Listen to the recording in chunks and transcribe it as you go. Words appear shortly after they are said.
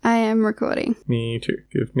I'm recording. Me too.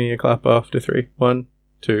 Give me a clap after 3. 1,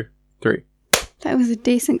 2, 3. That was a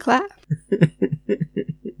decent clap.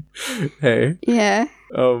 Hey. Yeah.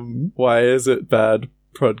 Why is it bad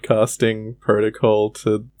podcasting protocol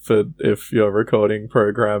for if your recording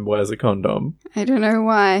program wears a condom? I don't know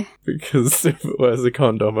why. Because if it wears a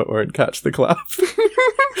condom, it won't catch the clap.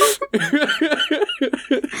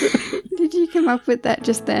 Did you come up with that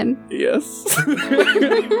just then? Yes.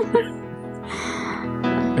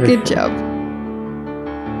 Good job.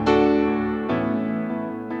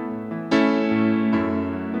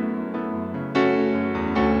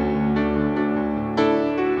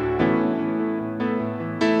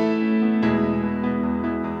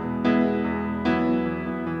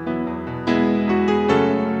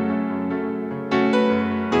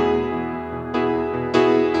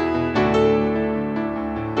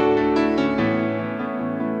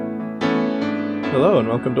 Hello and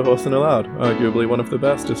welcome to Horse and Aloud, arguably one of the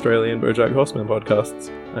best Australian BoJack Horseman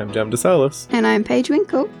podcasts. I'm Jem DeSalis. And I'm Paige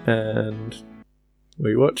Winkle. And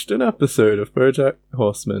we watched an episode of BoJack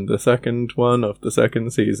Horseman, the second one of the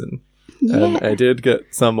second season. Yeah. And I did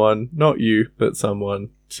get someone, not you, but someone,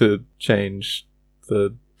 to change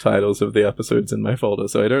the titles of the episodes in my folder,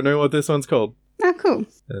 so I don't know what this one's called. Oh, cool.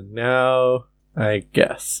 And now, I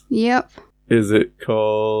guess. Yep. Is it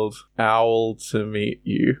called Owl to Meet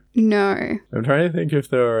You? No. I'm trying to think if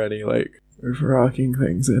there are any, overarching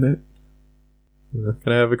things in it.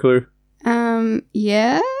 Can I have a clue?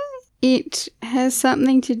 Yeah. It has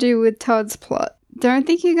something to do with Todd's plot. Don't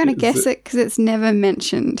think you're going to guess it because it's never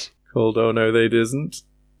mentioned. Called Oh No They Disn't?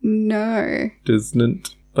 No.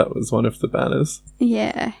 Disn't. That was one of the banners.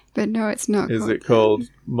 Yeah, but no, it's not. Is it called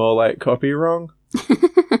More Like Copy Wrong?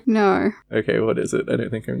 No. Okay, what is it? I don't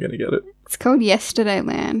think I'm going to get it. It's called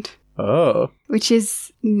Yesterdayland. Oh. Which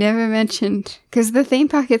is never mentioned. Because the theme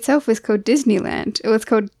park itself was called Disneyland. It was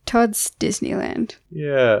called Todd's Disneyland.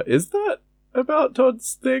 Yeah. Is that about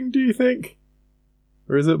Todd's thing, do you think?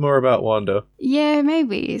 Or is it more about Wanda? Yeah,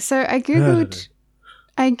 maybe. So I googled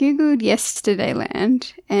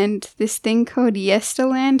Yesterdayland, and this thing called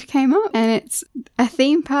Yesterland came up, and it's a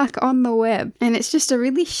theme park on the web, and it's just a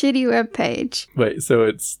really shitty web page. Wait, so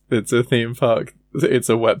it's a theme park. It's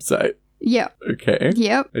a website. Yep. Okay.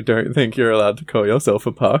 Yep. I don't think you're allowed to call yourself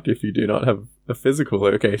a park if you do not have a physical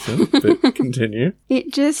location, but continue.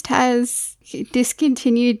 It just has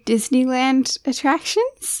discontinued Disneyland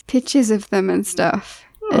attractions, pictures of them and stuff.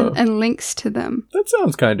 Oh. And links to them. That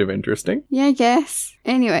sounds kind of interesting. Yeah, I guess.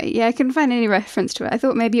 Anyway, yeah, I couldn't find any reference to it. I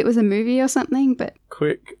thought maybe it was a movie or something, but...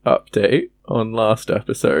 Quick update on last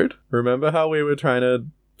episode. Remember how we were trying to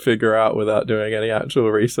figure out, without doing any actual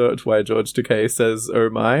research, why George Takei says "oh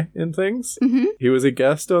my" in things? Mm-hmm. He was a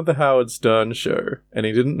guest on the Howard Stern show, and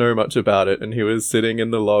he didn't know much about it, and he was sitting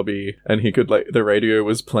in the lobby, and he could, the radio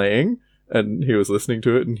was playing, and he was listening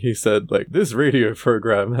to it, and he said, this radio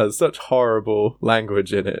program has such horrible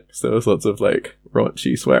language in it. So there was lots of,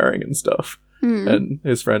 raunchy swearing and stuff. And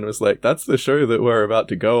his friend was like, that's the show that we're about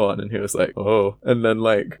to go on. And he was like, oh. And then,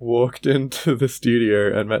 walked into the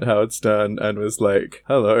studio and met Howard Stern and was like,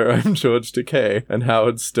 hello, I'm George Takei. And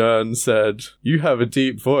Howard Stern said, you have a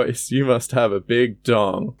deep voice. You must have a big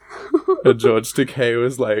dong. And George Takei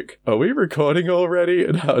was like, are we recording already?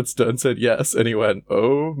 And Howard Stern said yes. And he went,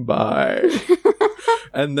 oh my.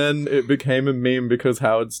 And then it became a meme because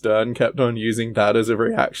Howard Stern kept on using that as a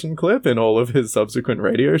reaction clip in all of his subsequent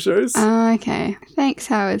radio shows. Oh, okay. Thanks,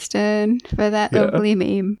 Howard Stern, for that lovely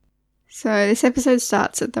meme. So this episode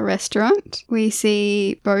starts at the restaurant. We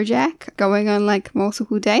see BoJack going on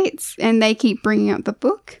multiple dates, and they keep bringing up the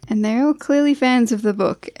book, and they're all clearly fans of the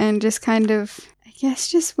book and just kind of...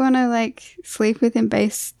 just want to, sleep with him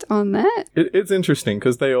based on that. It's interesting,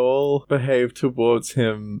 because they all behave towards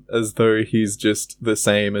him as though he's just the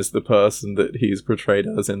same as the person that he's portrayed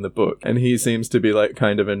as in the book. And he seems to be,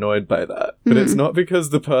 kind of annoyed by that. But it's not because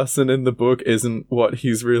the person in the book isn't what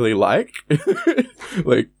he's really like.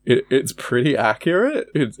 It's pretty accurate.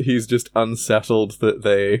 He's just unsettled that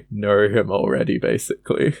they know him already,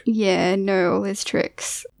 basically. Yeah, know all his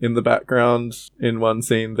tricks. In the background, in one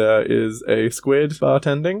scene, there is a squid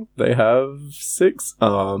bartending. They have 6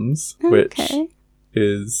 arms, which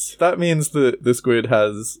is... That means that the squid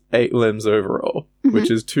has 8 limbs overall.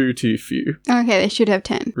 which is 2 too few. Okay, they should have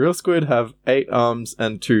 10. Real squid have 8 arms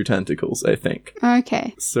and 2 tentacles, I think.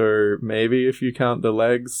 Okay. So maybe if you count the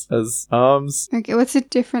legs as arms. Okay, what's the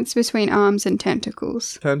difference between arms and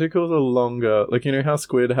tentacles? Tentacles are longer. Like, you know how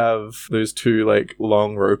squid have those 2, like,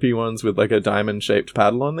 long ropey ones with, like, a diamond-shaped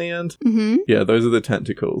paddle on the end? Mm-hmm. Yeah, those are the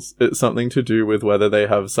tentacles. It's something to do with whether they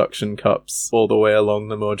have suction cups all the way along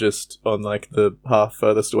them or just on, like, the half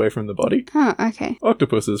furthest away from the body. Oh, okay.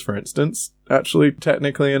 Octopuses, for instance, actually,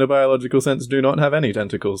 technically, in a biological sense, do not have any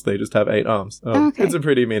tentacles. They just have 8 arms. Okay. It's a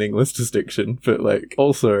pretty meaningless distinction, but, like,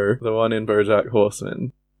 also, the one in BoJack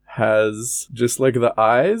Horseman has just like the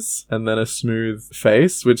eyes and then a smooth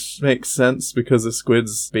face, which makes sense because a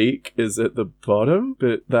squid's beak is at the bottom,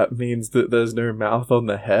 but that means that there's no mouth on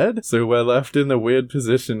the head. So we're left in the weird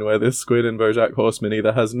position where this squid in BoJack Horseman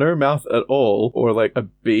either has no mouth at all or like a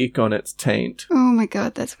beak on its taint. Oh my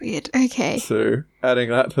god, that's weird. Okay. So adding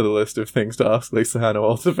that to the list of things to ask Lisa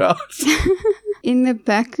Hanawalt about. In the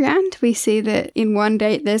background, we see that in one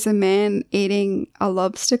date there's a man eating a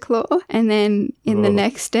lobster claw, and then in the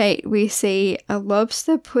next date we see a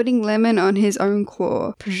lobster putting lemon on his own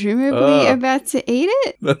claw, presumably about to eat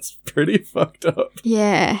it? That's pretty fucked up.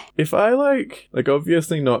 Yeah. If I like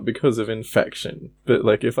obviously not because of infection, but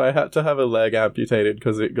like if I had to have a leg amputated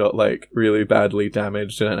because it got like really badly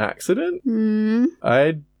damaged in an accident,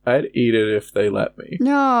 I'd eat it if they let me.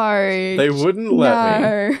 No. They wouldn't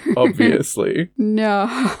let me, obviously. No.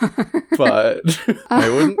 But I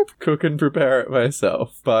wouldn't cook and prepare it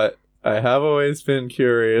myself. But I have always been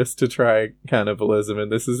curious to try cannibalism,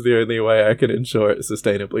 and this is the only way I can ensure it's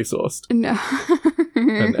sustainably sourced. No.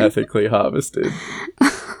 And ethically harvested.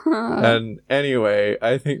 And anyway,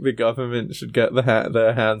 I think the government should get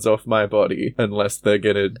their hands off my body unless they're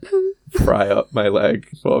gonna fry up my leg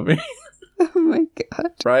for me. Oh my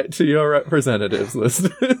god. Right to your representatives,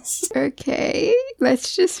 listeners. Okay,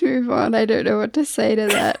 let's just move on. I don't know what to say to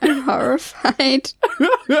that. I'm horrified.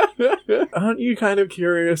 Aren't you kind of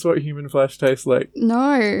curious what human flesh tastes like?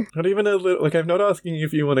 No. Not even a little. Like, I'm not asking you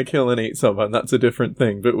if you want to kill and eat someone. That's a different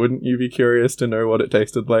thing. But wouldn't you be curious to know what it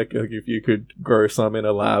tasted like if you could grow some in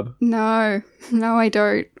a lab? No. No, I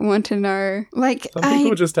don't want to know. Like, some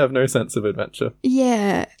people just have no sense of adventure.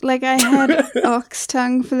 Yeah. Like, I had ox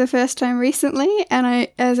tongue for the first time recently, and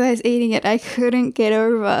as I was eating it, I couldn't get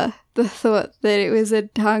over the thought that it was a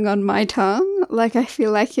tongue on my tongue. Like, I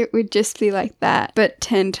feel like it would just be like that, but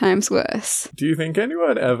 10 times worse. Do you think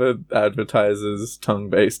anyone ever advertises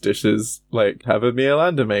tongue-based dishes like have a meal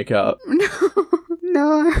and a make-out?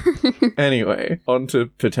 No. Anyway, on to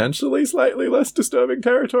potentially slightly less disturbing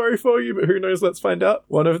territory for you, but who knows, let's find out.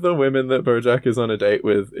 One of the women that BoJack is on a date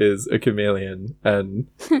with is a chameleon, and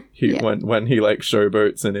he when he like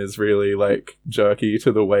showboats and is really like jerky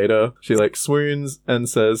to the waiter, she like swoons and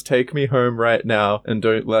says, "Take me home right now and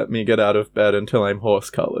don't let me get out of bed until I'm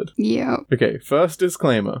horse-colored." Yeah. Okay, first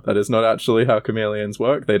disclaimer, that is not actually how chameleons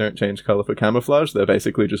work. They don't change color for camouflage. They're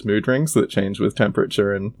basically just mood rings that change with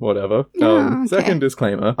temperature and whatever. Okay. Second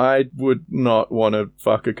disclaimer, I would not want to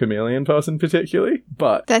fuck a chameleon person particularly,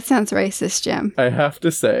 but that sounds racist, Jem. I have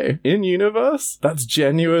to say, in universe, that's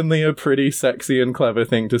genuinely a pretty sexy and clever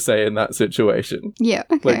thing to say in that situation. Yeah,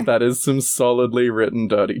 okay. Like, that is some solidly written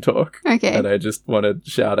dirty talk. Okay. And I just want to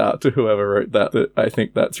shout out to whoever wrote that I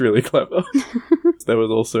think that's really clever. There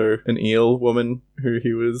was also an eel woman who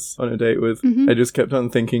he was on a date with. Mm-hmm. I just kept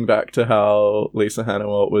on thinking back to how Lisa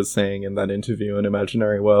Hanawalt was saying in that interview in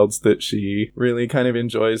Imaginary Worlds that she really kind of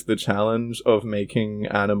enjoys the challenge of making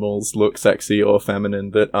animals look sexy or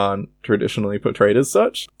feminine that aren't traditionally portrayed as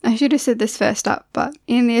such. I should have said this first up, but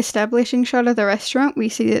in the establishing shot of the restaurant, we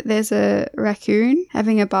see that there's a raccoon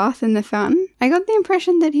having a bath in the fountain. I got the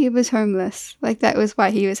impression that he was homeless. Like, that was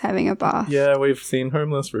why he was having a bath. Yeah, we've seen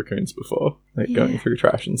homeless raccoons before, like going through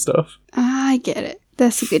trash and stuff. I get it.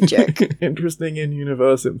 That's a good joke. Interesting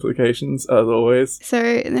in-universe implications, as always.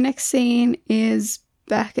 So the next scene is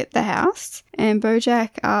back at the house, and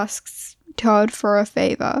BoJack asks Todd for a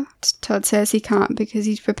favor. Todd says he can't because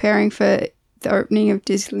he's preparing for the opening of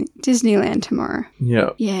Disneyland tomorrow. Yeah.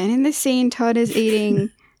 Yeah, and in this scene, Todd is eating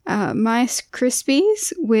Mice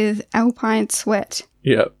Krispies with Alpine Sweat.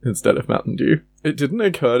 Yeah, instead of Mountain Dew. It didn't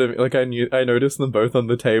occur to me, like, I noticed them both on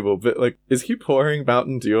the table, but, like, is he pouring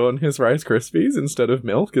Mountain Dew on his Rice Krispies instead of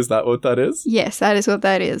milk? Is that what that is? Yes, that is what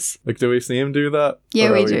that is. Like, do we see him do that?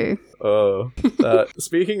 Yeah, we do. Oh, that.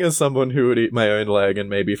 Speaking as someone who would eat my own leg and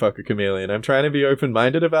maybe fuck a chameleon, I'm trying to be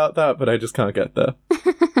open-minded about that, but I just can't get there.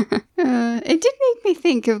 It did make me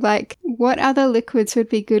think of, like, what other liquids would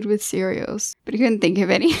be good with cereals, but I couldn't think of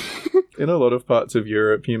any. In a lot of parts of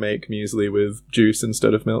Europe, you make muesli with juice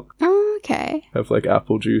instead of milk. Oh, okay. Have, like,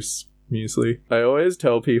 apple juice muesli. I always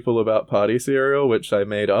tell people about party cereal, which I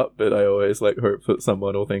made up, but I always like hope that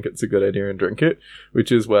someone will think it's a good idea and drink it,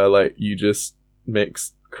 which is where like you just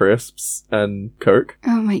mix crisps and Coke.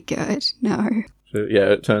 Oh my god, no. So, yeah,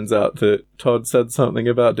 it turns out that Todd said something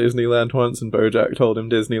about Disneyland once, and Bojack told him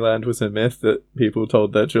Disneyland was a myth that people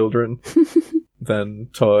told their children. Then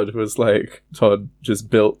Todd just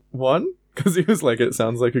built one, because he was like, it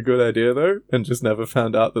sounds like a good idea though, and just never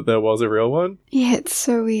found out that there was a real one. Yeah, it's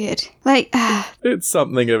so weird. Like, It's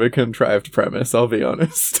something of a contrived premise, I'll be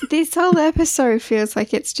honest. this whole episode feels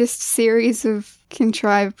like it's just a series of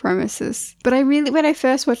contrived premises. But when I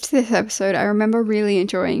first watched this episode, I remember really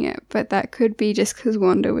enjoying it, but that could be just because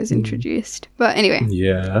Wanda was introduced. But anyway.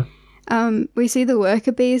 Yeah. We see the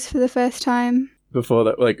worker bees for the first time. Before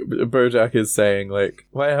that, like, Bojack is saying, like,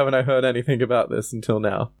 why haven't I heard anything about this until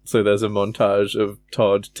now? So there's a montage of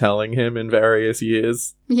Todd telling him in various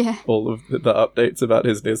years all of the updates about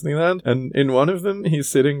his Disneyland. And in one of them,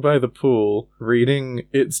 he's sitting by the pool reading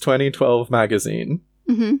It's 2012 magazine.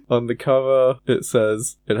 Mm-hmm. On the cover, it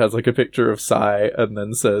has like a picture of Psy and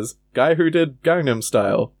then says, guy who did Gangnam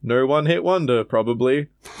Style. No one-hit wonder, probably.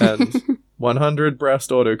 And 100 breast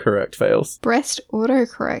autocorrect fails. Breast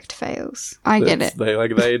autocorrect fails. I get it.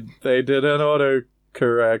 They did an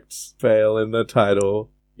autocorrect fail in the title.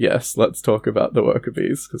 Yes, let's talk about the worker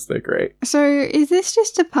bees, because they're great. So, is this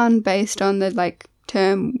just a pun based on the, like,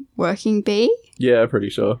 term working bee? Yeah, pretty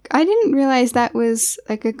sure. I didn't realise that was,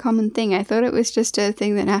 like, a common thing. I thought it was just a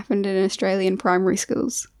thing that happened in Australian primary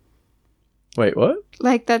schools. Wait, what?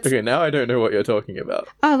 Like, that's... Okay, now I don't know what you're talking about.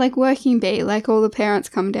 Oh, like working bee. Like, all the parents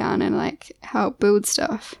come down and, like, help build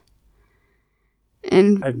stuff.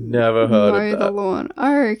 And I've never heard mow of that. the lawn.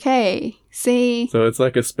 Oh, okay. See? So it's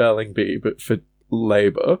like a spelling bee, but for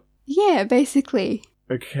labour. Yeah, basically.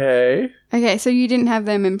 Okay. Okay, so you didn't have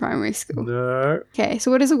them in primary school. No. Okay,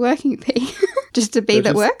 so what is a working bee? Just a bee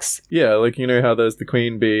that works? Yeah, like, you know how there's the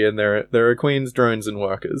queen bee and there are queens, drones, and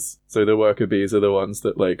workers. So the worker bees are the ones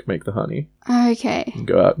that, like, make the honey. Okay. And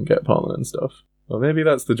go out and get pollen and stuff. Or maybe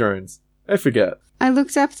that's the drones. I forget. I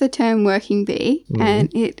looked up the term working bee,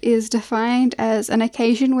 and it is defined as an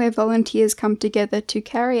occasion where volunteers come together to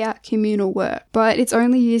carry out communal work. But it's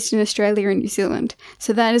only used in Australia and New Zealand,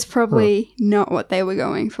 so that is probably not what they were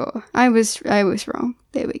going for. I was wrong.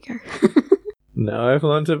 There we go. Now I've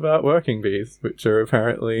learned about working bees, which are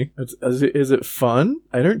apparently... Is it fun?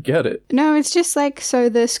 I don't get it. No, it's just like so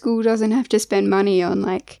the school doesn't have to spend money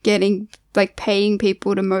on paying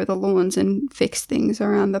people to mow the lawns and fix things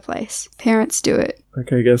around the place. Parents do it.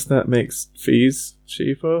 Okay, I guess that makes fees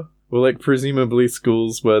cheaper. Well, like, presumably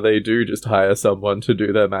schools where they do just hire someone to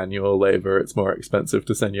do their manual labor, it's more expensive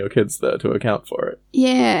to send your kids there to account for it.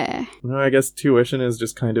 Yeah. No, I guess tuition is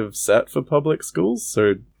just kind of set for public schools,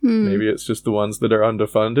 so maybe it's just the ones that are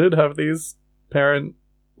underfunded have these parent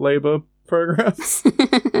labor programs.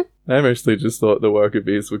 I mostly just thought the worker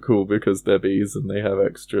bees were cool because they're bees and they have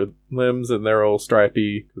extra limbs and they're all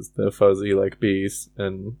stripy because they're fuzzy like bees,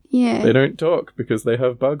 and they don't talk because they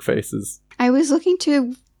have bug faces. I was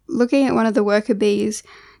looking at one of the worker bees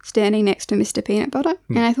standing next to Mr. Peanut Butter,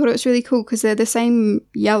 and I thought it was really cool because they're the same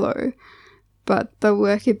yellow, but the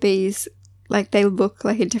worker bees, like, they look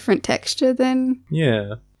like a different texture than...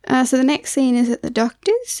 Yeah. So the next scene is at the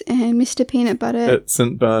doctor's, and Mr. Peanut Butter... At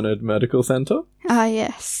St. Bernard Medical Centre? Ah,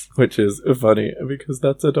 yes. Which is funny, because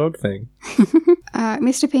that's a dog thing.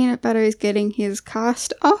 Mr. Peanut Butter is getting his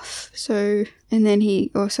cast off, and then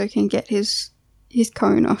he also can get his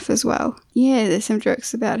cone off as well. Yeah, there's some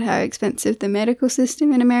jokes about how expensive the medical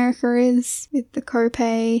system in America is with the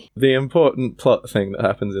copay. The important plot thing that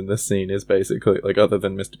happens in this scene is basically, like, other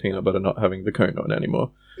than Mr. Peanut Butter not having the cone on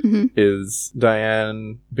anymore, is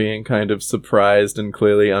Diane being kind of surprised and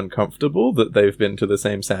clearly uncomfortable that they've been to the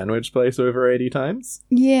same sandwich place over 80 times.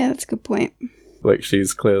 Yeah, that's a good point. Like,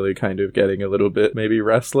 she's clearly kind of getting a little bit maybe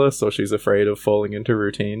restless, or she's afraid of falling into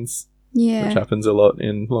routines. Yeah. Which happens a lot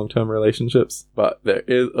in long-term relationships. But there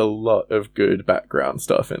is a lot of good background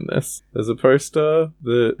stuff in this. There's a poster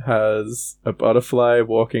that has a butterfly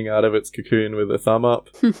walking out of its cocoon with a thumb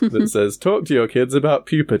up that says, "Talk to your kids about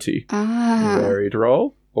puberty." Ah. Very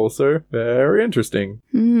droll. Also, very interesting.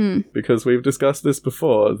 Because we've discussed this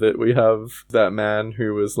before, that we have that man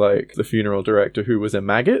who was like the funeral director who was a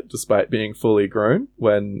maggot despite being fully grown,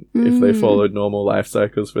 when if they followed normal life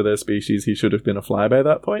cycles for their species, he should have been a fly by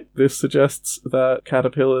that point. This suggests that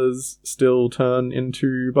caterpillars still turn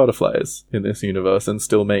into butterflies in this universe and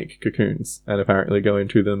still make cocoons, and apparently go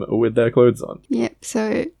into them with their clothes on. Yep, so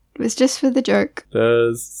it was just for the joke.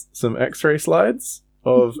 There's some x-ray slides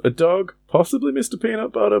of a dog, possibly Mr.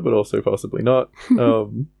 Peanut Butter, but also possibly not.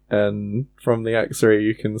 and from the X-ray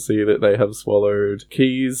you can see that they have swallowed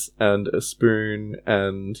keys and a spoon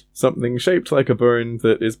and something shaped like a bone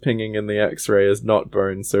that is pinging in the X-ray as not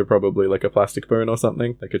bone, so probably like a plastic bone or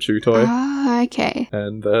something, like a chew toy. Ah, okay.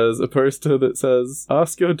 And there's a poster that says,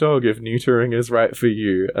 "Ask your dog if neutering is right for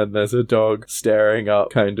you," and there's a dog staring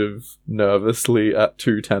up kind of nervously at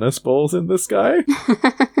 2 tennis balls in the sky.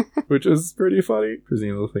 Which is pretty funny.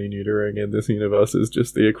 Presumably neutering in this universe is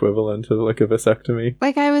just the equivalent of like a vasectomy.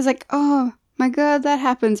 Like, I was like, oh my god, that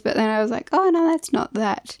happens. But then I was like, oh no, that's not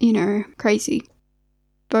that, crazy.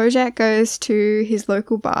 Bojack goes to his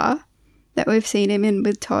local bar that we've seen him in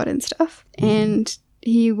with Todd and stuff. And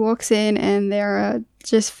he walks in and there are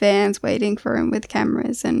just fans waiting for him with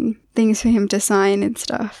cameras and things for him to sign and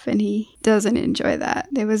stuff. And he doesn't enjoy that.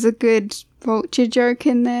 There was a good vulture joke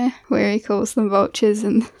in there where he calls them vultures,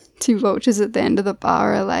 and 2 vultures at the end of the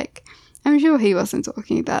bar are like, I'm sure he wasn't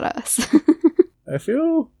talking about us. I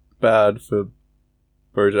feel bad for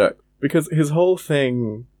Bojack because his whole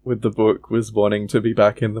thing with the book was wanting to be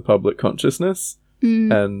back in the public consciousness.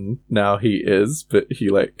 And now he is, but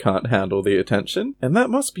he can't handle the attention. And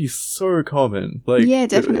that must be so common, yeah,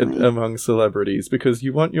 definitely. Among celebrities, because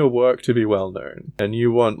you want your work to be well known and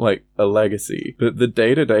you want a legacy. But the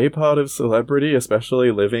day-to-day part of celebrity,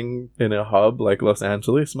 especially living in a hub like Los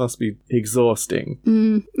Angeles, must be exhausting.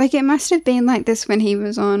 It must have been like this when he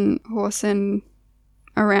was on Horse and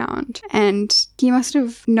Around, and he must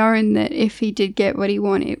have known that if he did get what he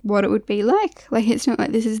wanted, what it would be like. It's not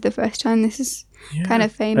like this is the first time this is kind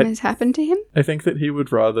of fame has happened to him. I think that he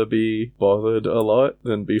would rather be bothered a lot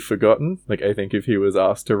than be forgotten. I think if he was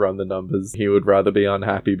asked to run the numbers, he would rather be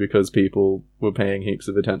unhappy because people were paying heaps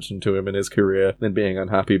of attention to him in his career than being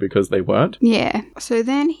unhappy because they weren't. Yeah. So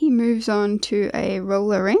then he moves on to a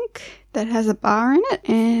roller rink that has a bar in it,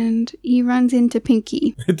 and he runs into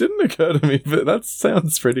Pinky. It didn't occur to me, but that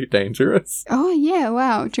sounds pretty dangerous. Oh yeah,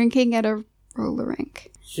 wow. Drinking at a roller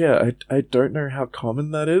rink. Yeah, I don't know how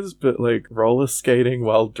common that is, but roller skating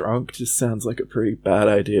while drunk just sounds like a pretty bad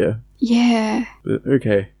idea. Yeah. But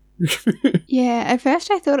okay. Yeah, at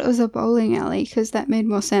first I thought it was a bowling alley because that made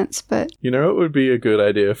more sense, but... You know what would be a good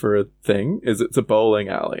idea for a thing? Is it's a bowling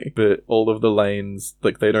alley, but all of the lanes,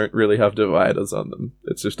 they don't really have dividers on them.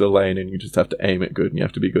 It's just a lane and you just have to aim it good and you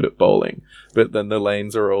have to be good at bowling. But then the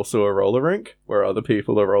lanes are also a roller rink where other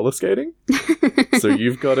people are roller skating. So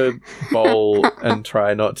you've got to bowl and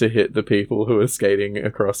try not to hit the people who are skating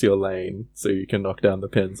across your lane so you can knock down the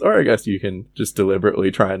pins. Or I guess you can just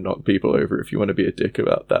deliberately try and knock people over if you want to be a dick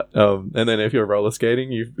about that. And then if you're roller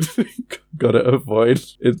skating, you've got to avoid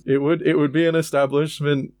it. It would be an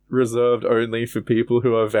establishment reserved only for people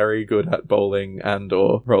who are very good at bowling and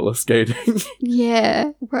or roller skating.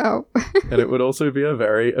 Yeah, well. And it would also be a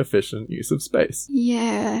very efficient use of space.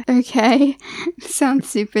 Yeah, okay. Sounds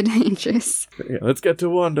super dangerous. Yeah, let's get to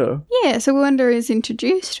Wanda. Yeah, so Wanda is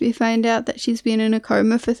introduced. We find out that she's been in a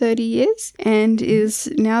coma for 30 years and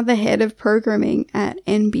is now the head of programming at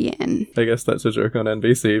NBN. I guess that's a joke on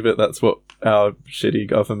NBC, but that's what our shitty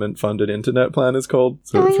government-funded internet plan is called.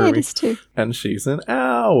 So yeah, it is too. And she's an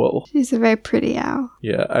owl. She's a very pretty owl.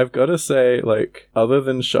 Yeah, I've got to say, other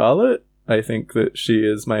than Charlotte, I think that she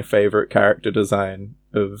is my favorite character design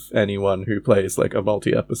of anyone who plays a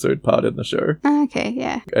multi-episode part in the show. Okay,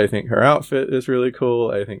 yeah. I think her outfit is really cool.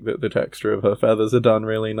 I think that the texture of her feathers are done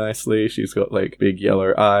really nicely. She's got big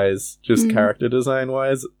yellow eyes. Just character design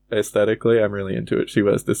wise, aesthetically, I'm really into it. She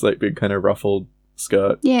wears this big kind of ruffled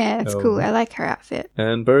skirt. Yeah, it's cool. I like her outfit.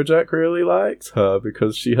 And Bojack really likes her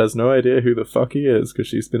because she has no idea who the fuck he is because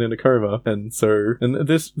she's been in a coma. And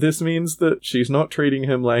this means that she's not treating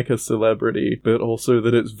him like a celebrity, but also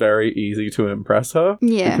that it's very easy to impress her.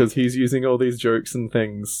 Yeah. Because he's using all these jokes and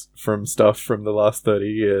things from stuff from the last 30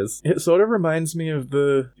 years. It sort of reminds me of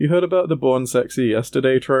you heard about the Born Sexy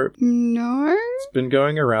Yesterday trope? No. It's been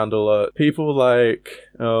going around a lot. People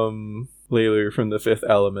Lilu from The Fifth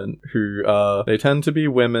Element, who they tend to be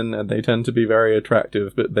women and they tend to be very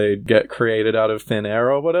attractive, but they get created out of thin air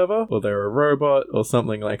or whatever, or they're a robot or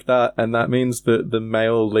something like that, and that means that the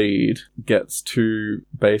male lead gets to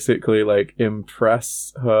basically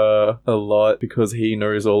impress her a lot because he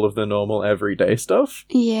knows all of the normal everyday stuff.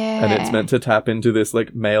 Yeah. And it's meant to tap into this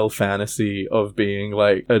male fantasy of being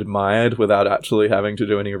admired without actually having to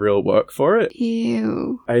do any real work for it.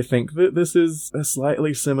 Ew. I think that this is a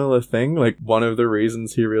slightly similar thing. Like, one of the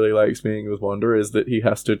reasons he really likes being with Wanda is that he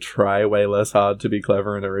has to try way less hard to be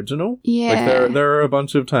clever and original. Yeah. Like, there are a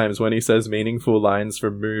bunch of times when he says meaningful lines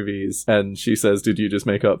from movies, and she says, "Did you just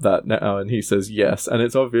make up that now?" And he says, "Yes." And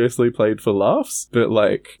it's obviously played for laughs, but,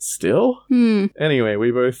 like, still? Anyway,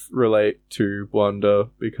 we both relate to Wanda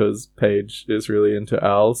because Paige is really into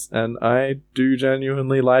owls, and I do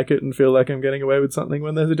genuinely like it and feel like I'm getting away with something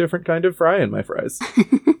when there's a different kind of fry in my fries.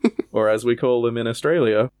 Or as we call them in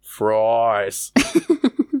Australia, fries.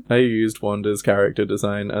 I used Wanda's character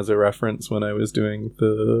design as a reference when I was doing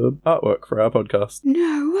the artwork for our podcast.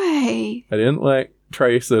 No way. I didn't, like,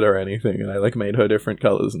 trace it or anything, and I, like, made her different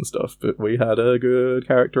colors and stuff, but we had a good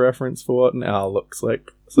character reference for what an owl looks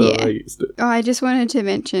like, so I used it. Oh, I just wanted to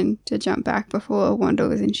mention, to jump back before Wanda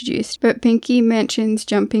was introduced, but Pinky mentions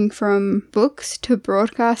jumping from books to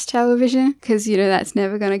broadcast television, because, you know, that's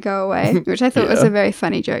never going to go away, which I thought was a very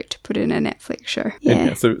funny joke to put in a Netflix show.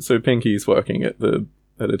 Yeah, so Pinky's working at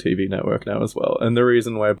a TV network now as well. And the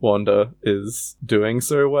reason why Wanda is doing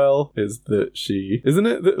so well is that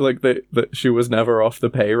that she was never off the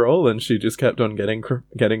payroll and she just kept on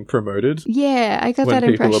getting promoted. Yeah, I got that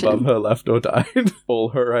impression. When people above her left or died. All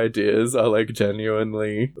her ideas are, like,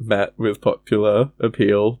 genuinely met with popular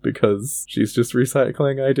appeal because she's just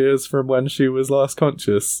recycling ideas from when she was last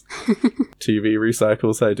conscious. TV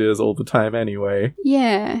recycles ideas all the time anyway.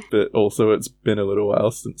 Yeah. But also it's been a little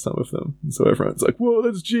while since some of them. And so everyone's like, whoa,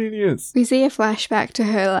 that's genius. We see a flashback to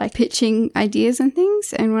her, like, pitching ideas and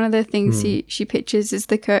things, and one of the things she pitches is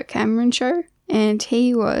the Kirk Cameron Show. And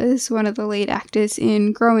he was one of the lead actors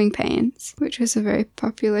in Growing Pains, which was a very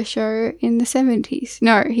popular show in the 70s.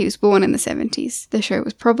 No, he was born in the 70s. The show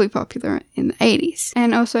was probably popular in the 80s.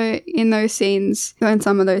 And also in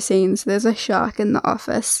some of those scenes, there's a shark in the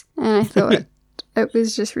office. And I thought it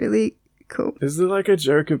was just really cool. Is there, like, a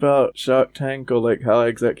joke about Shark Tank or, like, how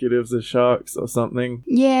executives are sharks or something?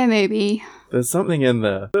 Yeah, maybe. There's something in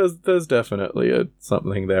there. There's definitely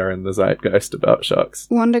something there in the zeitgeist about sharks.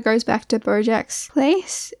 Wanda goes back to Bojack's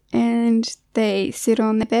place and they sit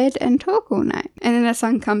on the bed and talk all night. And then the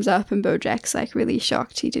sun comes up and Bojack's, like, really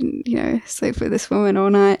shocked he didn't, sleep with this woman all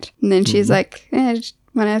night. And then she's like, just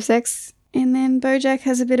want to have sex. And then Bojack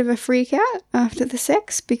has a bit of a freak out after the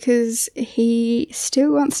sex because he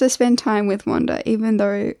still wants to spend time with Wanda, even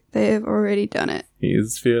though they've already done it.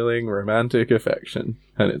 He's feeling romantic affection,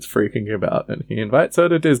 and it's freaking him out, and he invites her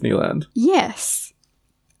to Disneyland. Yes.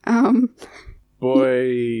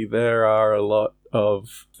 Boy, there are a lot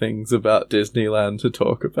of things about Disneyland to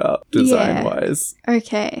talk about, design-wise. Yeah.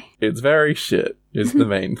 Okay. It's very shit, is the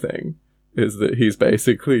main thing. Is that he's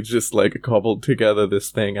basically just, like, cobbled together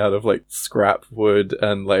this thing out of, like, scrap wood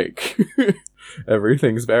and, like,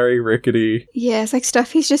 everything's very rickety. Yeah, it's like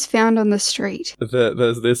stuff he's just found on the street.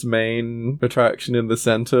 There's this main attraction in the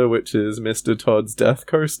center, which is Mr. Todd's Death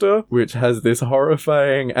Coaster, which has this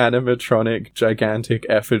horrifying animatronic gigantic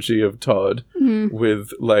effigy of Todd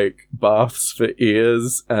with, like, baths for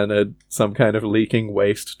ears and some kind of leaking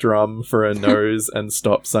waste drum for a nose and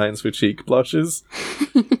stop signs for cheek blushes.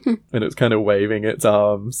 And it's kind of waving its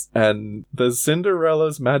arms. And there's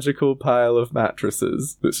Cinderella's magical pile of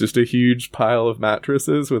mattresses. It's just a huge pile of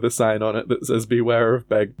mattresses with a sign on it that says beware of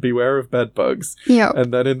bed bugs. Yeah.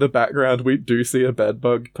 And then in the background we do see a bed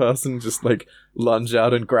bug person just, like, lunge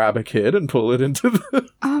out and grab a kid and pull it into the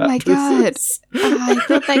Oh my god. I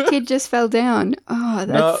thought that kid just fell down. Oh,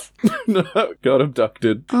 that's... No, got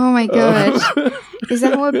abducted. Oh my god. Is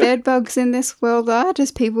that what bed bugs in this world are?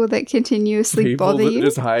 Just people that continuously bother you? People that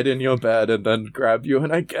just hide in your bed and then grab you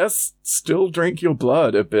and I guess still drink your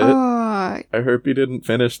blood a bit. Oh. I hope you didn't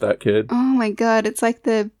finish that, kid. Oh my god, it's like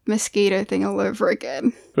the mosquito thing all over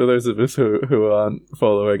again. For those of us who aren't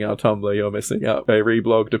following our Tumblr, you're missing out. I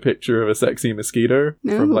reblogged a picture of a sexy mosquito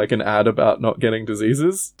from, like, an ad about not getting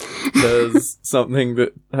diseases. There's something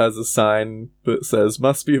that has a sign that says,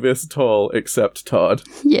 must be this tall except Todd.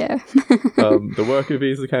 Yeah. The worker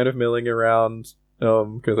bees are kind of milling around.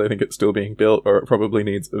 Because I think it's still being built, or it probably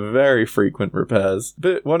needs very frequent repairs.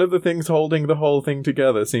 But one of the things holding the whole thing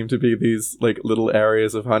together seem to be these, like, little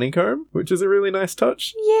areas of honeycomb, which is a really nice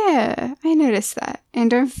touch. Yeah, I noticed that.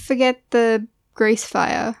 And don't forget the grease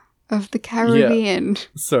fire of the Caribbean. Yeah.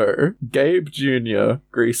 So, Gabe Jr.,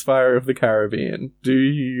 Greasefire of the Caribbean. Do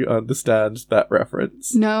you understand that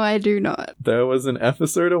reference? No, I do not. There was an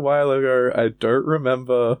episode a while ago, I don't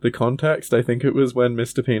remember the context, I think it was when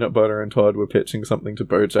Mr. Peanut Butter and Todd were pitching something to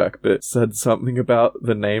Bojack, but said something about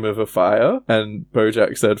the name of a fire, and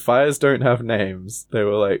Bojack said, fires don't have names. They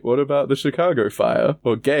were like, what about the Chicago fire?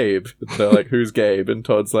 Or Gabe? And they're like, who's Gabe? And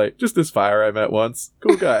Todd's like, just this fire I met once.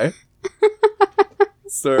 Cool guy.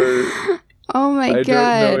 So, Oh my I god.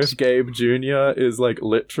 don't know if Gabe Jr. is like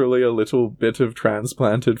literally a little bit of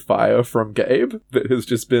transplanted fire from Gabe that has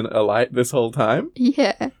just been alight this whole time,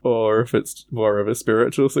 Yeah. or if it's more of a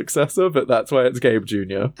spiritual successor, but that's why it's Gabe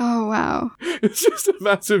Jr. Oh wow. It's just a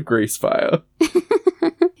massive grease fire.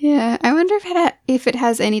 Yeah, I wonder if it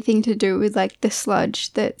has anything to do with like the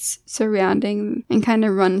sludge that's surrounding and kind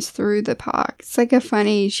of runs through the park. It's like a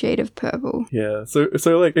funny shade of purple. Yeah, so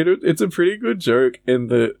like it's a pretty good joke in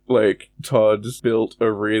that like Todd built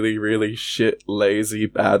a really really shit, lazy,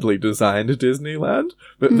 badly designed Disneyland,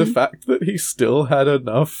 but the fact that he still had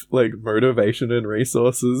enough like motivation and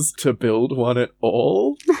resources to build one at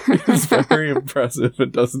all is very impressive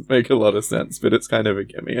and doesn't make a lot of sense, but it's kind of a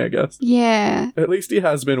gimme, I guess. Yeah. At least he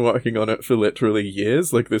has been working on it for literally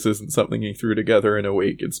years. Like, this isn't something he threw together in a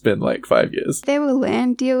week. It's been like 5 years. There were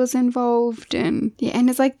land deals involved and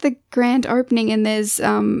it's like the grand opening and there's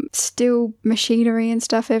still machinery and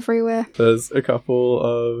stuff everywhere. There's a couple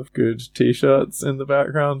of good t-shirts in the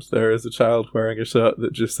background. There is a child wearing a shirt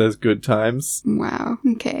that just says good times. Wow.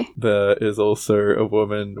 Okay. There is also a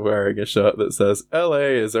woman wearing a shirt that says LA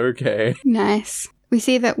is okay. Nice. We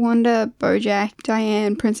see that Wanda, Bojack,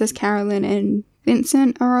 Diane, Princess Carolyn, and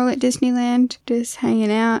Vincent are all at Disneyland, just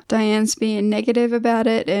hanging out. Diane's being negative about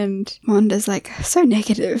it, and Wanda's like, so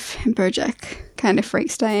negative. And Bojack kind of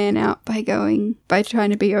freaks Diane out by trying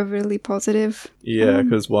to be overly positive. Yeah,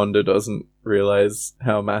 because Wanda doesn't realize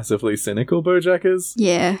how massively cynical Bojack is.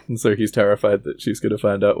 Yeah. And so he's terrified that she's going to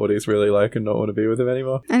find out what he's really like and not want to be with him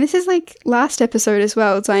anymore. And this is like last episode as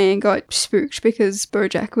well, Diane got spooked because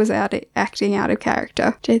Bojack was acting out of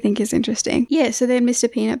character, which I think is interesting. Yeah, so then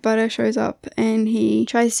Mr. Peanut Butter shows up and he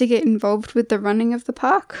tries to get involved with the running of the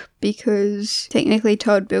park because technically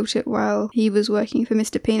Todd built it while he was working for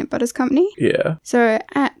Mr. Peanut Butter's company. Yeah. So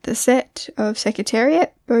at the set of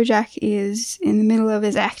Secretariat, Bojack is in the middle of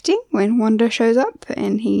his acting when Wanda shows up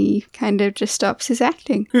and he kind of just stops his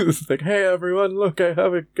acting. It's like, hey everyone, look, I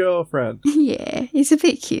have a girlfriend. Yeah, he's a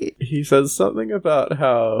bit cute. He says something about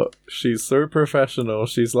how she's so professional.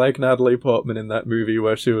 She's like Natalie Portman in that movie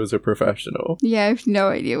where she was a professional. Yeah, I have no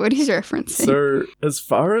idea what he's referencing. So, as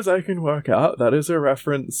far as I can work out, that is a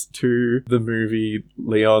reference to the movie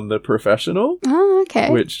Leon the Professional. Oh, okay.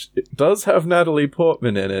 Which does have Natalie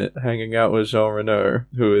Portman in it, hanging out with Jean Reno,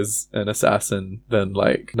 who is an assassin. Then,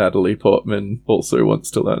 like, Natalie Portman also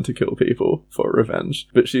wants to learn to kill people for revenge.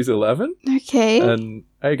 But she's 11. Okay. And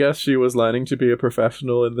I guess she was learning to be a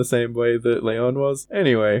professional in the same way that Leon was.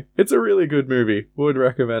 Anyway, it's a really good movie. Would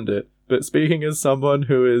recommend it. But speaking as someone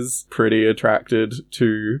who is pretty attracted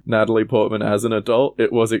to Natalie Portman as an adult,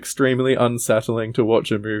 it was extremely unsettling to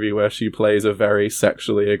watch a movie where she plays a very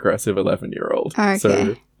sexually aggressive 11-year-old. Okay.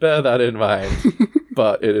 So bear that in mind.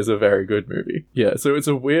 But it is a very good movie. Yeah, so it's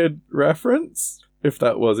a weird reference, if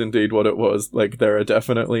that was indeed what it was. Like, there are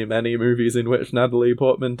definitely many movies in which Natalie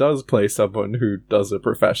Portman does play someone who does a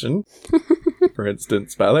profession. For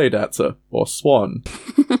instance, ballet dancer or swan.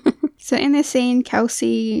 So in this scene,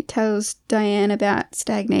 Kelsey tells Diane about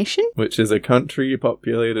stagnation. Which is a country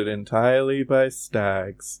populated entirely by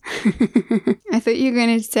stags. I thought you were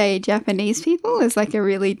going to say Japanese people as like a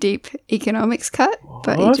really deep economics cut,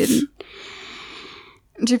 but you didn't.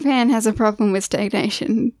 Japan has a problem with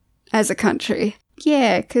stagnation as a country.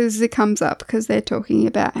 Yeah, because it comes up because they're talking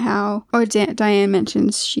about how... Or Diane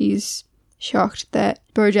mentions she's shocked that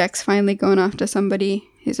Bojack's finally gone after somebody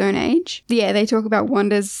his own age. Yeah, they talk about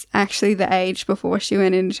Wanda's actually the age before she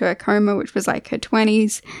went into a coma, which was like her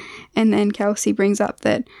 20s. And then Kelsey brings up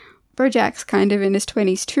that Bojack's kind of in his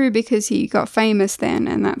 20s too because he got famous then,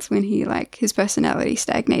 and that's when he, like, his personality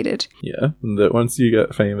stagnated. Yeah, and that once you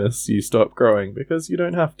get famous, you stop growing because you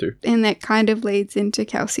don't have to. And that kind of leads into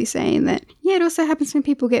Kelsey saying that, yeah, it also happens when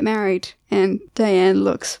people get married. And Diane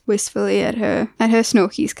looks wistfully at her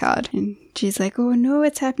Snorkies card, and she's like, oh no,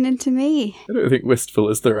 it's happening to me. I don't think wistful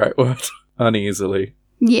is the right word. Uneasily.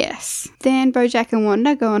 Yes. Then Bojack and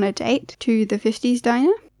Wanda go on a date to the 50s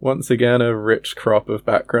diner. Once again, a rich crop of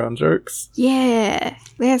background jokes. Yeah,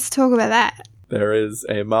 let's talk about that. There is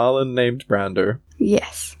a Marlin named Brander.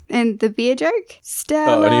 Yes. And the beer joke?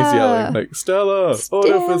 Stella! Oh, and he's yelling, like, Stella!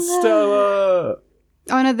 Order for Stella!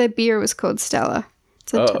 Oh no, the beer was called Stella.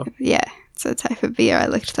 It's a type of beer. I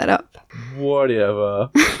looked that up. Whatever.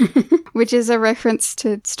 Which is a reference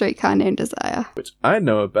to Streetcar Named Desire. Which I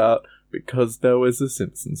know about because there was a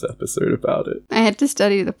Simpsons episode about it. I had to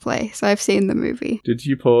study the play, so I've seen the movie. Did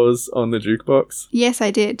you pause on the jukebox? Yes,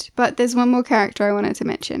 I did. But there's one more character I wanted to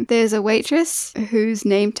mention. There's a waitress whose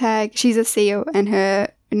name tag, she's a seal, and her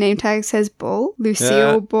name tag says Ball.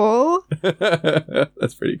 Lucille Ball.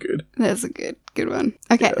 That's pretty good. That's a good one.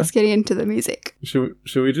 Okay, let's get into the music. Should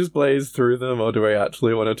we just blaze through them, or do I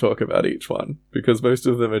actually want to talk about each one? Because most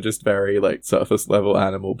of them are just very, like, surface level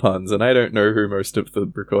animal puns, and I don't know who most of the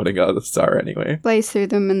recording artists are anyway. Blaze through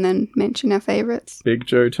them and then mention our favourites. Big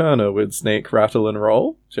Joe Turner with Snake, Rattle and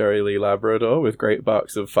Roll. Jerry Lee Labrador with Great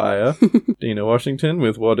Barks of Fire. Dina Washington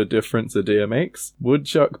with What a Difference a Deer Makes.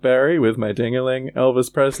 Woodchuck Berry with My Dingaling.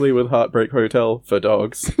 Elvis Presley with Heartbreak Hotel for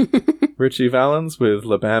Dogs. Richie Valens with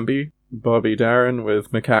La Bambi. Bobby Darin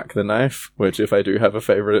with Macaque the Knife, which if I do have a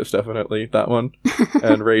favourite, it's definitely that one.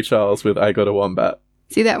 And Ray Charles with I Got a Wombat.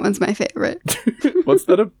 See, that one's my favourite. What's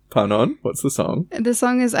that a pun on? What's the song? The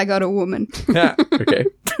song is I Got a Woman. Yeah, okay.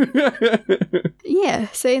 Yeah,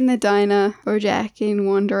 so in the diner, Bojack and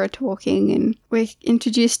Wanda are talking, and we're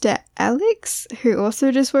introduced to Alex, who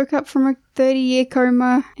also just woke up from a 30-year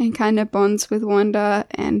coma and kind of bonds with Wanda,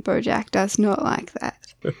 and Bojack does not like that.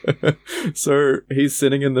 So he's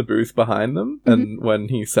sitting in the booth behind them, and when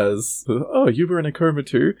he says, "Oh, you were in a coma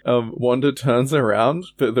too," Wanda turns around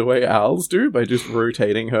the way owls do by just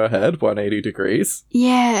rotating her head 180 degrees.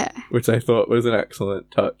 Yeah. Which I thought was an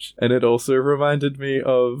excellent touch. And it also reminded me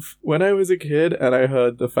of when I was a kid and I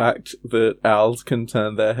heard the fact that owls can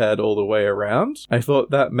turn their head all the way around. I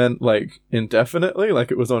thought that meant, like, indefinitely,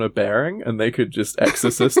 like it was on a bearing, and they could just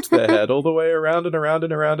exorcist their head all the way around and around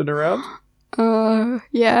and around and around.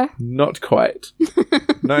 Yeah. Not quite.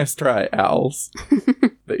 Nice try, owls.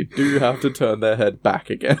 They do have to turn their head back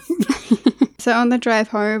again. So on the drive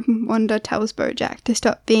home, Wanda tells Bojack to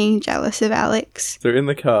stop being jealous of Alex. So in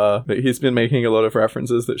the car, he's been making a lot of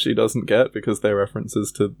references that she doesn't get because they're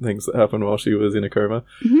references to things that happened while she was in a coma.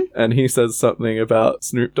 And he says something about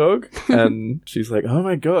Snoop Dogg, and she's like, "Oh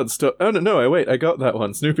my god, stop. Oh no, wait, I got that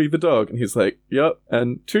one. Snoopy the dog." And he's like, "Yup."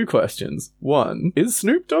 And 2 questions. 1, is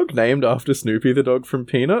Snoop Dogg named after Snoopy the dog from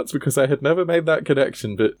Peanuts? Because I had never made that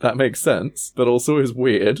connection, but that makes sense. But also is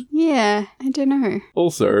weird. Yeah, I don't know.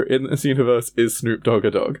 Also, in this universe, is Snoop Dogg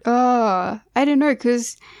a dog? Oh, I don't know,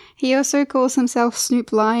 because he also calls himself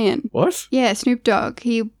Snoop Lion. What? Yeah, Snoop Dogg.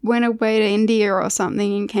 He went away to India or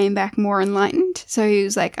something and came back more enlightened. So he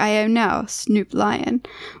was like, I am now Snoop Lion,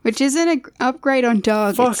 which isn't an upgrade on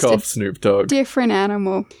dog. Fuck off, Snoop Dogg. Different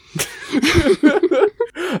animal.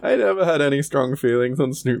 I never had any strong feelings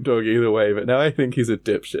on Snoop Dogg either way, but now I think he's a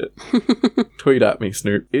dipshit. Tweet at me,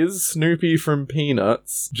 Snoop. Is Snoopy from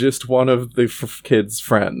Peanuts just one of the kids'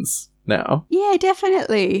 friends now? Yeah,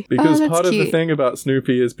 definitely. Because part of cute. the thing about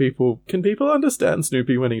Snoopy is can people understand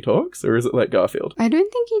Snoopy when he talks, or is it like Garfield? I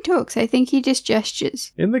don't think he talks. I think he just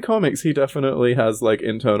gestures. In the comics, he definitely has, like,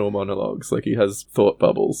 internal monologues. Like, he has thought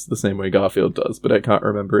bubbles, the same way Garfield does, but I can't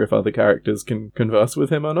remember if other characters can converse with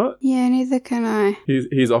him or not. Yeah, neither can I.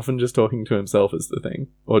 He's often just talking to himself as the thing,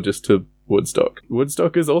 or just to Woodstock.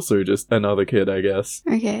 Woodstock is also just another kid, I guess.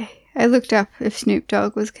 Okay. I looked up if Snoop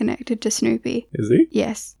Dogg was connected to Snoopy. Is he?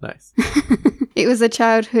 Yes. Nice. It was a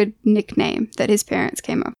childhood nickname that his parents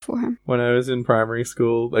came up for him. When I was in primary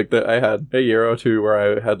school, like, I had a year or two where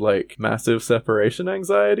I had, like, massive separation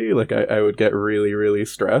anxiety. Like, I would get really, really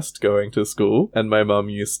stressed going to school, and my mum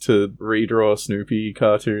used to redraw Snoopy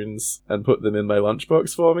cartoons and put them in my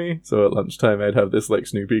lunchbox for me. So at lunchtime, I'd have this, like,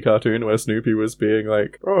 Snoopy cartoon where Snoopy was being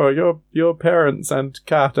like, "Oh, your parents and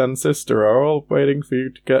cat and sister are all waiting for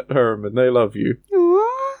you to get home, and they love you."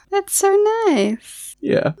 Aww, that's so nice.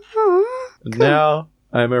 Yeah. Aww. And now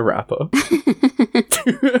I'm a rapper.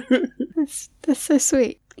 That's so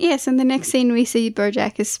sweet. Yes, and the next scene we see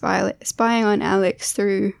Bojack is spying on Alex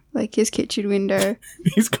through, like, his kitchen window.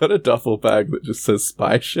 He's got a duffel bag that just says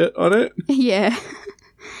spy shit on it. Yeah.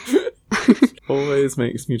 Always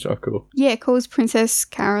makes me chuckle. Yeah, calls Princess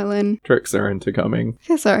Carolyn. Tricks her into coming. I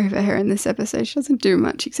feel sorry for her in this episode. She doesn't do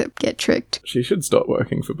much except get tricked. She should stop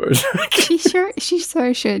working for Bojack. She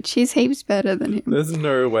so should. She's heaps better than him. There's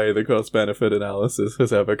no way the cost-benefit analysis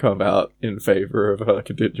has ever come out in favour of her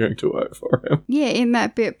continuing to work for him. Yeah, in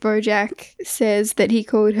that bit, Bojack says that he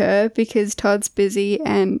called her because Todd's busy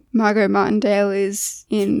and Margot Martindale is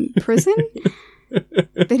in prison.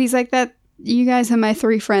 But he's like, you guys are my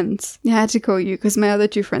 3 friends. I had to call you because my other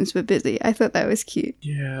 2 friends were busy. I thought that was cute.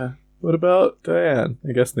 Yeah. What about Diane?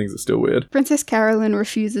 I guess things are still weird. Princess Carolyn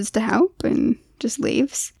refuses to help and just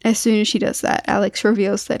leaves. As soon as she does that, Alex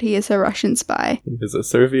reveals that he is a Russian spy. He is a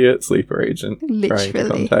Soviet sleeper agent trying to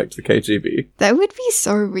contact the KGB. That would be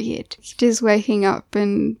so weird. Just waking up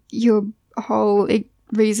and your whole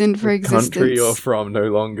reason for existence. The country you're from no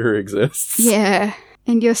longer exists. Yeah.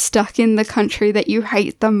 And you're stuck in the country that you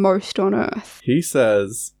hate the most on Earth. He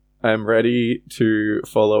says, "I'm ready to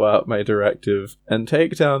follow out my directive and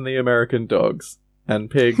take down the American dogs and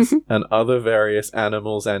pigs and other various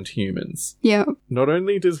animals and humans. Yep. Not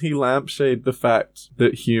only does he lampshade the fact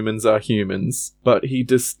that humans are humans, but he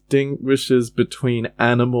distinguishes between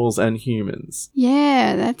animals and humans.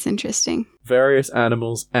 Yeah, that's interesting. Various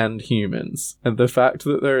animals and humans. And the fact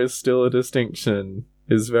that there is still a distinction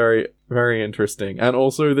is very, very interesting. And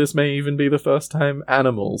also, this may even be the first time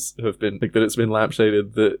animals have been, like, that it's been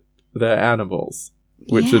lampshaded that they're animals.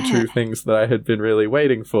 Which are two things that I had been really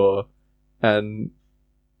waiting for. And,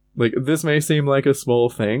 like, this may seem like a small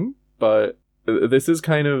thing, but this is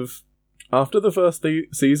kind of... After the first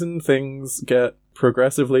season, things get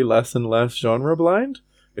progressively less and less genre blind.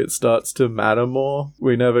 It starts to matter more.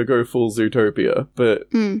 We never go full Zootopia, but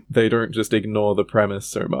they don't just ignore the premise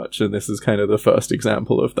so much, and this is kind of the first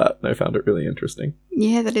example of that, and I found it really interesting.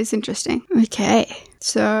 Yeah, that is interesting. Okay,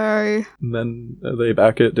 so... And then, are they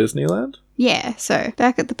back at Disneyland? Yeah, so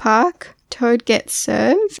back at the park, Toad gets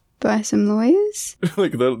served by some lawyers.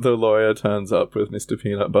 Like, the lawyer turns up with Mr.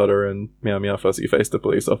 Peanut Butter and Meow Meow Fuzzy Face, the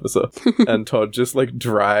police officer, and Todd just, like,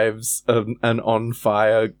 drives an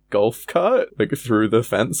on-fire golf cart, like, through the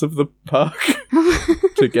fence of the park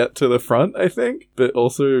to get to the front, I think. But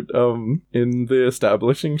also, in the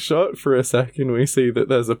establishing shot, for a second, we see that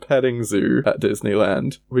there's a petting zoo at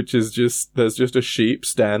Disneyland, which is there's just a sheep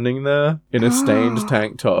standing there in a stained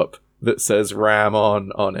tank top that says Ram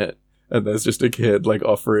on it. And there's just a kid, like,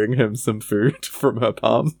 offering him some food from her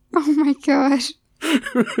palm. Oh my gosh.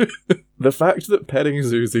 The fact that petting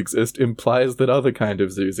zoos exist implies that other kind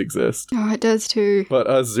of zoos exist. Oh, it does too. But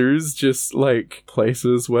are zoos just, like,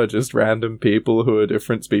 places where just random people who are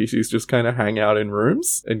different species just kind of hang out in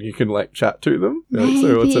rooms? And you can, like, chat to them? Maybe.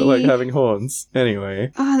 So what's it like having horns?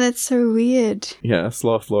 Anyway. Oh, that's so weird. Yeah,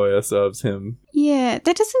 Sloth Lawyer serves him. Yeah,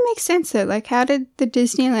 that doesn't make sense though. Like, how did the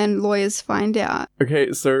Disneyland lawyers find out?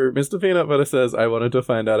 Okay, so Mr. Peanut Butter says, I wanted to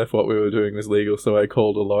find out if what we were doing was legal, so I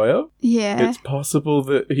called a lawyer. Yeah. It's possible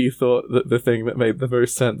that he thought that the thing that made the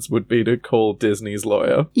most sense would be to call Disney's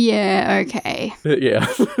lawyer. Yeah, okay. But yeah,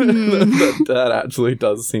 that actually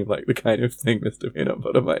does seem like the kind of thing Mr. Peanut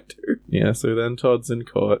Butter might do. Yeah, so then Todd's in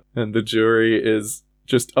court, and the jury is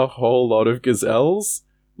just a whole lot of gazelles,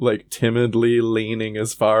 like, timidly leaning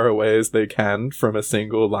as far away as they can from a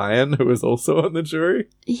single lion who is also on the jury.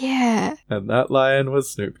 Yeah. And that lion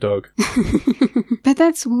was Snoop Dogg. But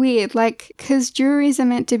that's weird, like, because juries are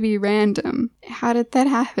meant to be random. How did that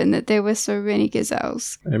happen, that there were so many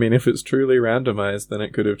gazelles? I mean, if it's truly randomized, then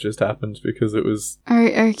it could have just happened because it was... Oh,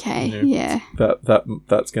 okay, yeah.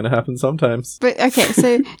 That's gonna happen sometimes. But, okay,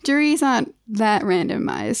 so juries aren't that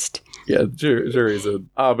randomized. Yeah, juries are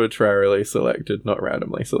arbitrarily selected, not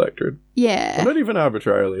randomly selected. Yeah. Well, not even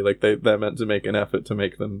arbitrarily, like, they're meant to make an effort to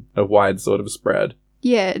make them a wide sort of spread.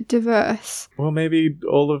 Yeah, diverse. Well, maybe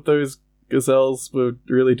all of those gazelles were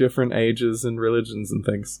really different ages and religions and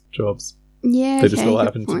things. Jobs. Yeah, They just all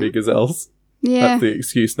happen to be gazelles. Yeah. That's the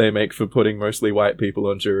excuse they make for putting mostly white people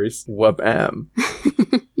on juries. Wabam.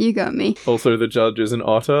 You got me. Also, the judge is an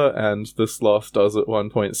otter, and the sloth does at one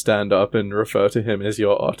point stand up and refer to him as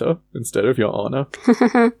your otter instead of your honor.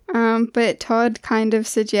 But Todd kind of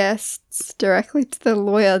suggests directly to the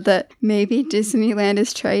lawyer that maybe Disneyland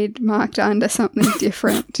is trademarked under something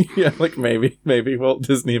different. Yeah, like maybe Walt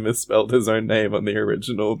Disney misspelled his own name on the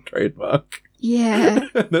original trademark. Yeah.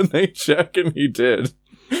 And then they check, and he did.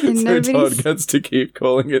 And So nobody's... Todd gets to keep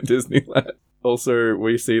calling it Disneyland. Also,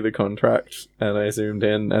 we see the contract, and I zoomed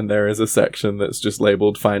in, and there is a section that's just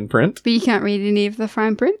labeled fine print. But you can't read any of the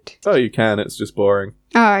fine print? Oh, you can, it's just boring.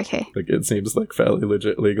 Oh, okay. Like, it seems like fairly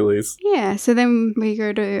legit legalese. Yeah, so then we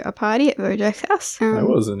go to a party at Bojack's house. I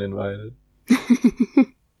wasn't invited.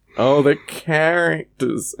 Oh, the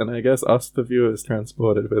characters! And I guess us, the viewers,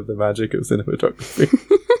 transported with the magic of cinematography.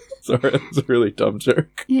 Sorry, that's a really dumb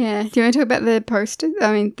joke. Yeah. Do you want to talk about the posters?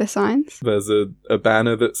 I mean, the signs? There's a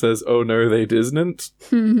banner that says, "Oh no, they didn't,"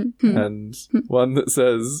 and one that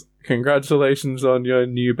says, "Congratulations on your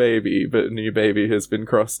new baby," but new baby has been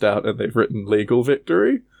crossed out and they've written legal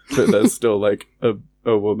victory, but there's still, like,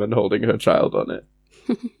 a woman holding her child on it.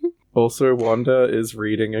 Also, Wanda is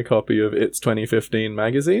reading a copy of It's 2015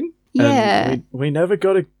 magazine. Yeah. And we never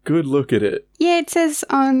got a good look at it. Yeah, it says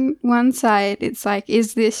on one side, it's like,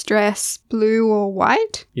 is this dress blue or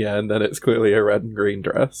white? Yeah, and then it's clearly a red and green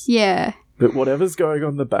dress. Yeah. But whatever's going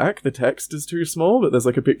on the back, the text is too small, but there's,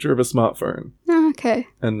 like, a picture of a smartphone. Oh, okay.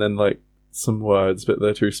 And then, like, some words, but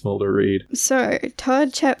they're too small to read. So,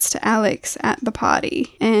 Todd chats to Alex at the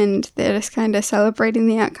party, and they're just kind of celebrating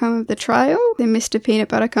the outcome of the trial. Then Mr. Peanut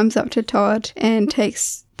Butter comes up to Todd and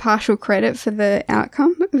takes partial credit for the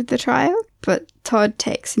outcome of the trial, but Todd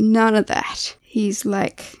takes none of that. he's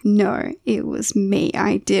like, no, it was me.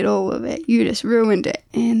 I did all of it. You just ruined it.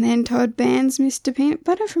 And then Todd bans Mr. Peanut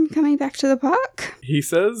Butter from coming back to the park. He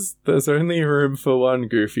says there's only room for one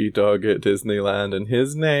goofy dog at Disneyland, and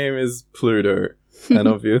his name is Pluto. And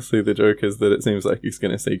obviously the joke is that it seems like he's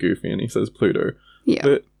going to say Goofy, and he says Pluto. Yeah.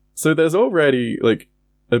 But so there's already, like,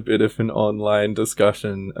 a bit of an online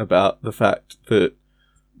discussion about the fact that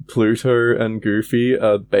Pluto and Goofy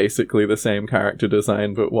are basically the same character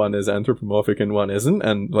design, but one is anthropomorphic and one isn't,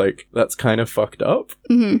 and, like, that's kind of fucked up.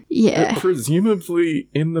 Mm-hmm. Yeah. But presumably,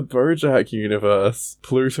 in the BoJack universe,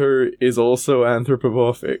 Pluto is also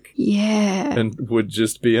anthropomorphic. Yeah. And would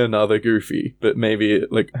just be another Goofy, but maybe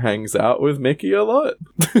it, like, hangs out with Mickey a lot?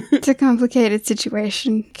 It's a complicated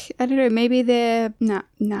situation. I don't know, maybe they're... No,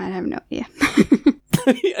 I have no idea.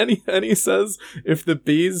 and he says, if the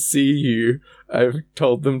bees see you, I've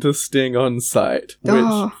told them to sting on sight.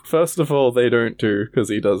 Which, first of all, they don't do, because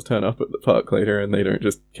he does turn up at the park later and they don't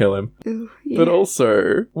just kill him. Ooh, yeah. But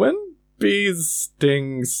also, when bees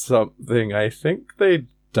sting something, I think they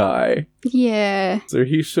die. Yeah. So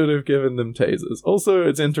he should have given them tasers. Also,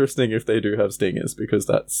 it's interesting if they do have stingers, because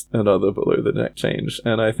that's another below the neck change,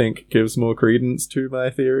 and I think gives more credence to my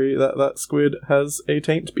theory that that squid has a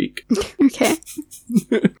taint beak. Okay.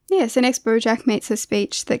 Yeah, so next BoJack makes a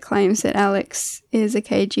speech that claims that Alex is a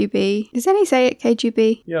KGB. Does any say it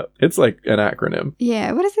KGB? Yep. It's like an acronym.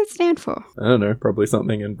 Yeah, what does it stand for? I don't know, probably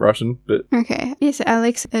something in Russian, but... Okay. Yeah, so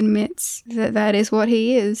Alex admits that that is what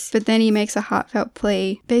he is, but then he makes a heartfelt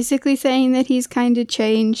plea, basically saying that he's kind of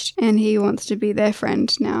changed and he wants to be their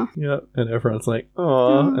friend now. Yeah, and everyone's like,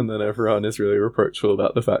 "Aww," and then everyone is really reproachful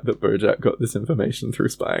about the fact that BoJack got this information through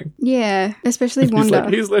spying. Yeah, especially He's Wanda.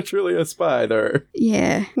 like, he's literally a spy, though.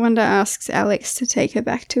 Yeah, Wanda asks Alex to take her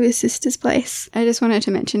back to his sister's place. I just wanted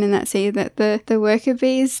to mention in that scene that the worker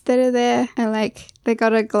bees that are there are like, they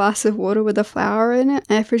got a glass of water with a flower in it.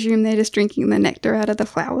 I presume they're just drinking the nectar out of the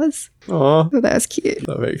flowers. Aw, So that was cute.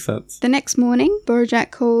 that makes sense. The next morning,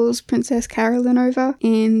 BoJack calls Princess Carolyn over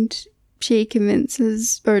and she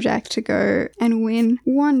convinces BoJack to go and win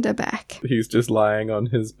Wanda back. He's just lying on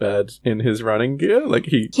his bed in his running gear. Like,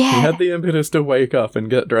 he Yeah. had the impetus to wake up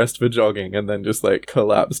and get dressed for jogging, and then just, like,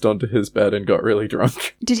 collapsed onto his bed and got really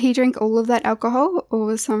drunk. Did he drink all of that alcohol or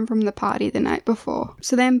was some from the party the night before?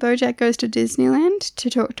 So then BoJack goes to Disneyland to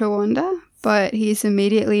talk to Wanda, but he's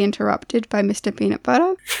immediately interrupted by Mr. Peanut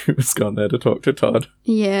Butter. He was gone there to talk to Todd.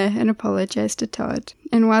 Yeah, and apologize to Todd.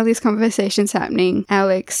 And while this conversation's happening,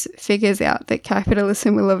 Alex figures out that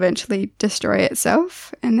capitalism will eventually destroy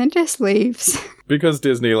itself and then just leaves. Because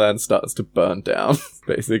Disneyland starts to burn down.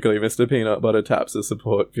 Basically, Mr. Peanut Butter taps a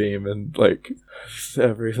support beam and, like,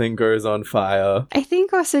 everything goes on fire. I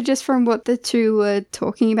think also just from what the two were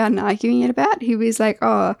talking about and arguing it about, he was like,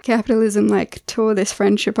 oh, capitalism, like, tore this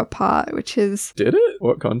friendship apart, which is... Did it?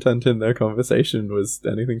 What content in their conversation was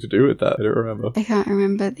anything to do with that? I don't remember. I can't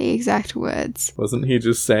remember the exact words. Wasn't he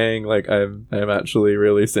just saying, like, I'm actually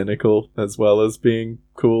really cynical as well as being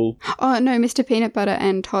cool? Oh, no, Mr. Peanut Butter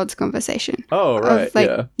and Todd's conversation. Oh, right, Of, like,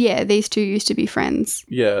 yeah. Yeah, these two used to be friends.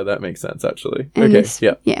 Yeah, that makes sense, actually. And Okay, this-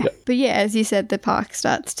 yeah. But yeah, as you said, the park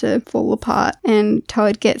starts to fall apart and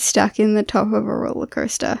Todd gets stuck in the top of a roller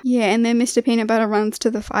coaster. Yeah, and then Mr. Peanut Butter runs to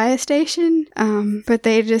the fire station, but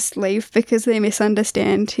they just leave because they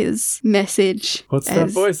misunderstand his message. What's that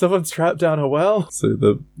voice? Someone's trapped down a well? So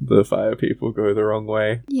the fire people go the wrong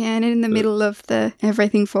way. Yeah, and in the middle of the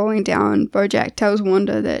everything falling down, BoJack tells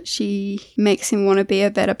Wanda that she makes him want to be a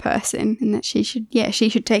better person and that she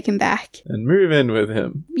should take him back. And move in with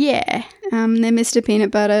him. Yeah. Then Mr.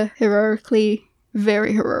 Peanut Butter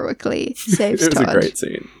very heroically saves It was Todd. a great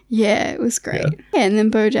scene. Yeah, it was great. Yeah, and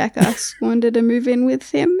then BoJack asks Wanda to move in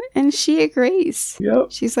with him, and she agrees. Yep.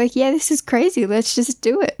 She's like, yeah, this is crazy. Let's just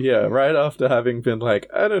do it. Yeah, right after having been like,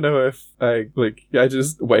 I don't know if I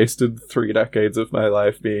just wasted 3 decades of my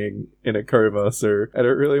life being in a coma, so I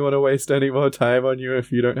don't really want to waste any more time on you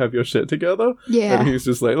if you don't have your shit together. Yeah. And he's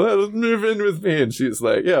just like, let's move in with me. And she's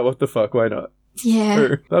like, yeah, what the fuck, why not? Yeah.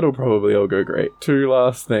 So that'll probably all go great. 2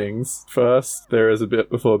 last things. First, there is a bit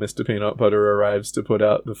before Mr. Peanut Butter arrives to put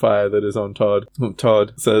out the fire that is on Todd.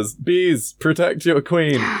 Todd says, bees, protect your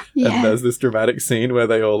queen. Yeah. And there's this dramatic scene where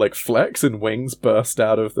they all like flex and wings burst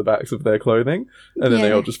out of the backs of their clothing. And then they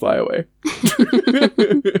Yeah. all just fly away.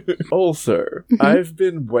 Also, I've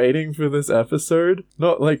been waiting for this episode.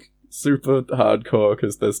 Not like super hardcore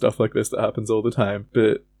because there's stuff like this that happens all the time.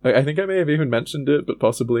 But I think I may have even mentioned it, but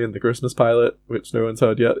possibly in the Christmas pilot, which no one's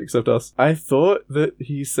heard yet except us. I thought that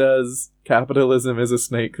he says capitalism is a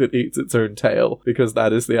snake that eats its own tail, because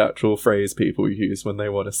that is the actual phrase people use when they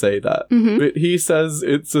want to say that. Mm-hmm. But he says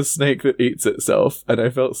it's a snake that eats itself, and I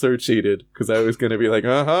felt so cheated, because I was going to be like,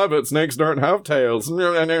 but snakes don't have tails.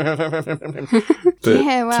 But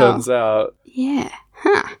Yeah, wow. turns out... Yeah.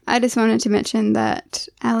 Huh. I just wanted to mention that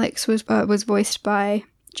Alex was voiced by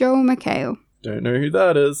Joel McHale. Don't know who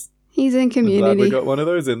that is. He's in I'm glad Community. we got one of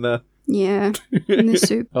those in there. Yeah, in the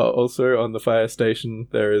soup. Also, on the fire station,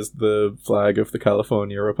 there is the flag of the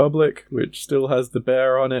California Republic, which still has the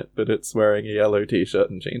bear on it, but it's wearing a yellow t-shirt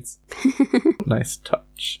and jeans. Nice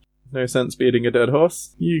touch. No sense beating a dead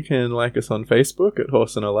horse. You can like us on Facebook at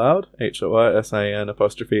Horsin Aloud, HORSIN_ALOUD,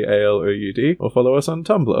 or follow us on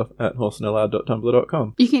Tumblr at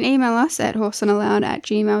horsinaloud.tumblr.com. You can email us at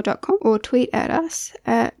horsinaloud@gmail.com or tweet at us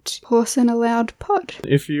at horsinaloudpod.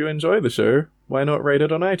 If you enjoy the show, why not rate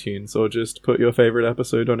it on iTunes, or just put your favorite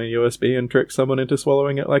episode on a USB and trick someone into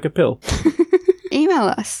swallowing it like a pill? Email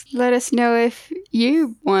us. Let us know if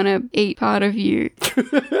you want to eat part of you.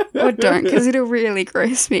 Or don't, because it'll really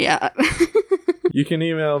gross me out. You can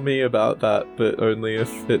email me about that, but only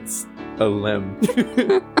if it's a limb.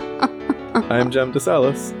 I'm Jem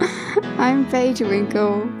DeSalis. I'm Paige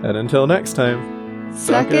Winkle. And until next time,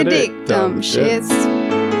 Suck a dick, dumb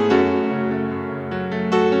shits.